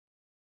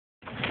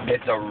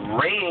It's a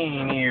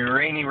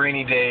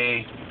rainy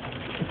day.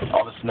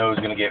 All the snow is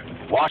going to get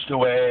washed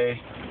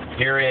away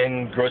here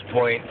in Grosse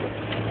Pointe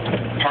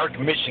Park,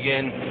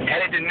 Michigan.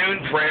 Headed to noon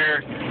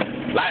prayer.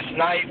 Last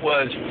night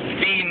was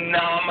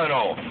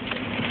phenomenal.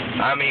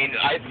 I mean,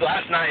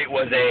 last night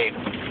was a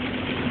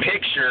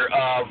picture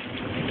of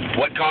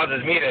what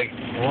causes me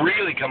to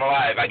really come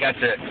alive. I got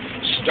to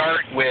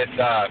start with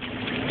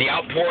the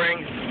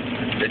outpouring,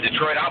 the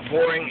Detroit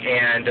outpouring,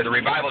 and the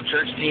Revival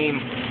Church team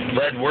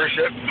led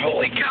worship.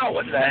 Holy cow,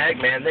 what the heck,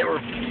 man? They were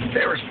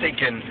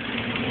stinking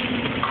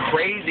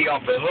crazy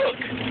off the hook.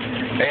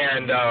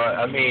 And,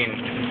 I mean,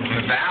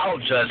 Val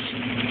just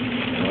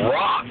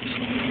rocked,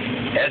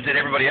 as did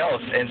everybody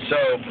else. And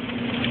so,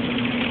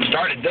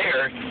 started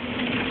there,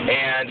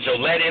 and so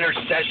led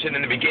intercession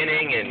in the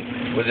beginning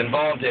and was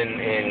involved in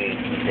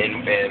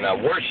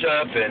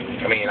worship. And,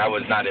 I mean, I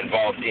was not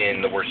involved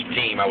in the worship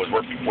team. I was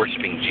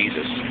worshiping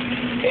Jesus.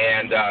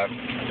 And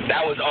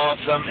that was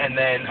awesome. And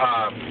then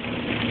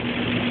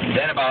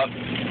about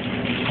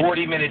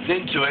 40 minutes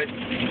into it,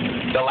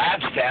 the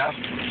lab staff,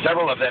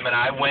 several of them, and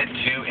I went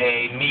to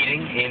a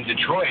meeting in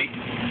Detroit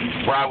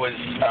where I was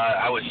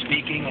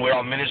speaking. We're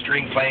all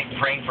ministering,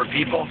 praying for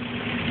people,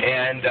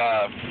 and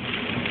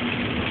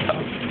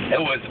it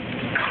was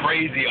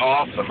crazy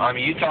awesome. I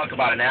mean, you talk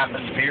about an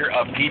atmosphere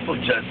of people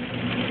just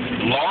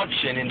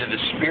launching into the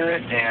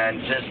Spirit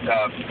and just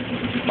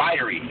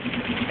fiery.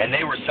 And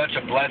they were such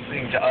a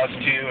blessing to us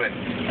too.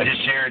 And I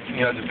just shared,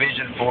 the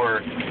vision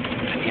for,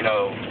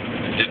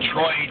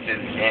 Detroit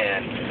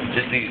and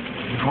just these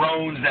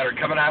groans that are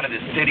coming out of the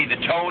city. The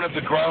tone of the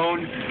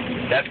groan,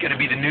 that's going to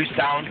be the new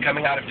sound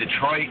coming out of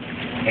Detroit.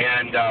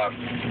 And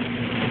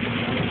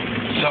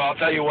so I'll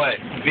tell you what,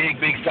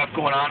 big stuff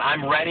going on.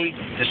 I'm ready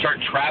to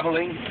start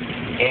traveling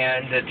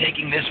and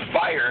taking this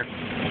fire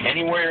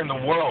anywhere in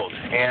the world.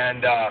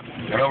 And I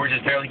know we're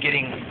just barely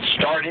getting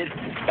started,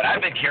 but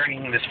I've been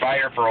carrying this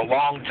fire for a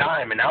long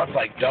time, and now it's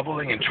like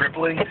doubling and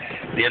tripling.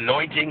 The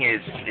anointing is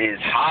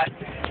hot,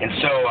 and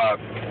so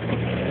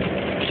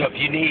if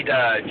you need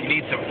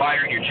some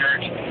fire in your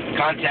church,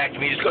 contact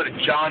me. Just go to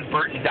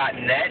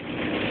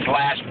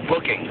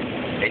johnburton.net/booking,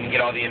 and you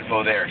get all the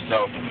info there.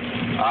 So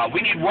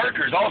we need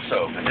workers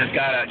also. I just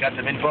got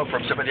some info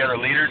from some of the other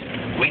leaders.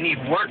 We need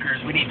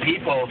workers. We need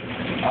people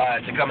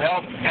to come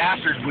help.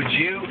 Pastors, would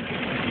you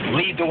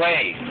lead the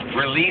way?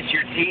 Release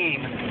your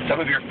team, some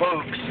of your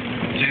folks,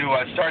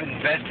 to start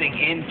investing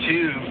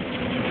into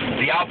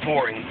the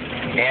outpouring.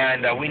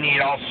 And we need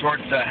all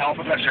sorts of help.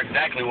 I'm not sure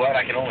exactly what.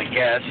 I can only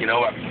guess.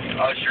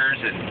 Ushers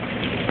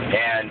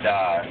and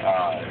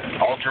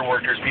altar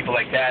workers, people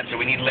like that. So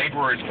we need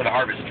laborers for the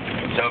harvest.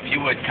 So if you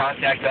would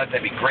contact us,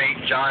 that'd be great.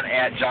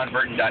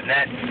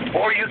 John@johnburton.net.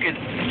 Or you can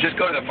just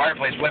go to the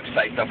Fireplace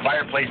website,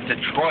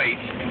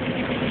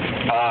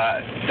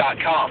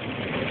 thefireplacedetroit.com.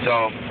 So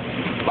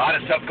a lot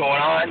of stuff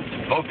going on.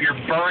 Hope you're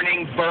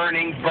burning.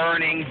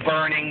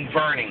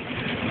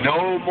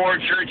 No more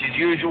church as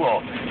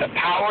usual. The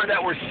power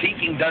that we're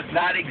seeking does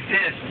not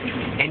exist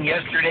in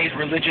yesterday's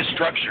religious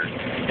structure.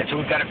 And so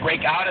we've got to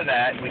break out of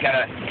that. We've got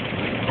to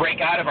break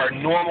out of our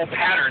normal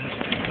patterns.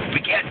 We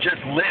can't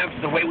just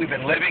live the way we've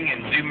been living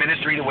and do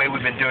ministry the way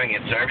we've been doing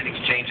it. So everything's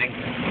changing.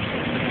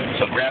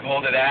 So grab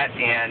hold of that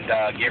and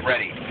get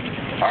ready.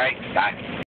 All right, bye.